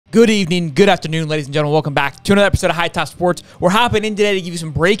Good evening, good afternoon, ladies and gentlemen. Welcome back to another episode of Hightop Sports. We're hopping in today to give you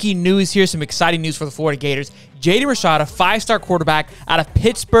some breaking news here, some exciting news for the Florida Gators. Jaden Rashada, five-star quarterback out of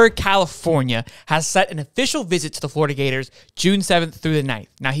Pittsburgh, California, has set an official visit to the Florida Gators June 7th through the 9th.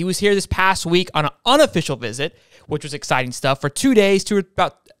 Now, he was here this past week on an unofficial visit, which was exciting stuff, for 2 days,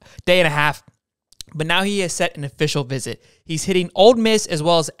 about a day and a half. But now he has set an official visit. He's hitting Ole Miss as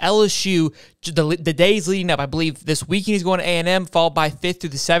well as LSU the days leading up. I believe this weekend he's going to A&M, followed by 5th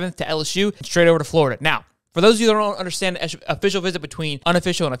through the 7th to LSU, and straight over to Florida. Now, for those of you that don't understand the official visit between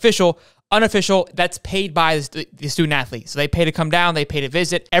unofficial and official, that's paid by the student athlete. So they pay to come down, they pay to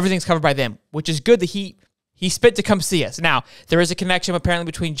visit. Everything's covered by them, which is good that he spent to come see us. Now, there is a connection apparently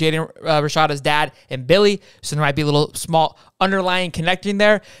between Jaden Rashada's dad and Billy, so there might be a little small underlying connecting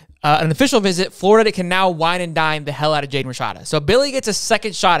there. An official visit, Florida can now wine and dine the hell out of Jaden Rashada. So Billy gets a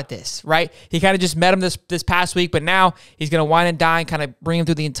second shot at this, right? He kind of just met him this past week, but now he's going to wine and dine, kind of bring him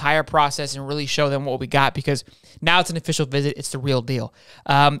through the entire process and really show them what we got, because now it's an official visit. It's the real deal.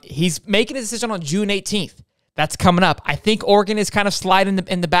 He's making a decision on June 18th. That's coming up. I think Oregon is kind of sliding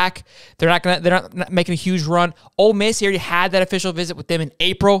in the back. They're not making a huge run. Ole Miss, he already had that official visit with them in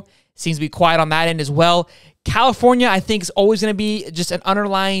April. Seems to be quiet on that end as well. California, I think, is always going to be just an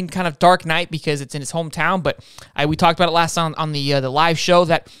underlying kind of dark night because it's in his hometown. But we talked about it last on the live show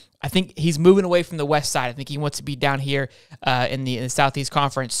that I think he's moving away from the west side. I think he wants to be down here in the Southeast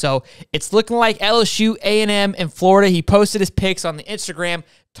Conference. So it's looking like LSU, A&M, and Florida. He posted his picks on the Instagram. A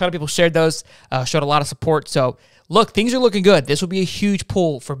ton of people shared those, showed a lot of support. So look, things are looking good. This will be a huge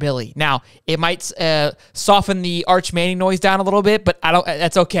pull for Billy. Now, it might soften the Arch Manning noise down a little bit, but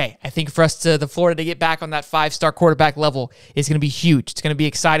that's okay. I think for us the Florida to get back on that five-star quarterback level is going to be huge. It's going to be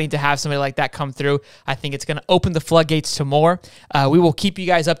exciting to have somebody like that come through. I think it's going to open the floodgates to more. We will keep you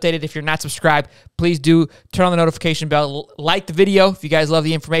guys updated. If you're not subscribed, please do turn on the notification bell. Like the video if you guys love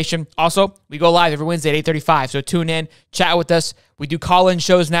the information. Also, we go live every Wednesday at 8:35, so tune in, chat with us. We do call-in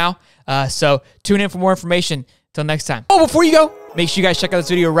shows now, so tune in for more information. Till next time. Oh, before you go, make sure you guys check out this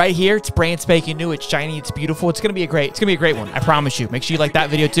video right here. It's brand spanking new. It's shiny. It's beautiful. It's gonna be a great one. I promise you. Make sure you like that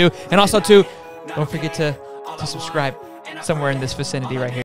video too, and also too, don't forget to subscribe somewhere in this vicinity right here.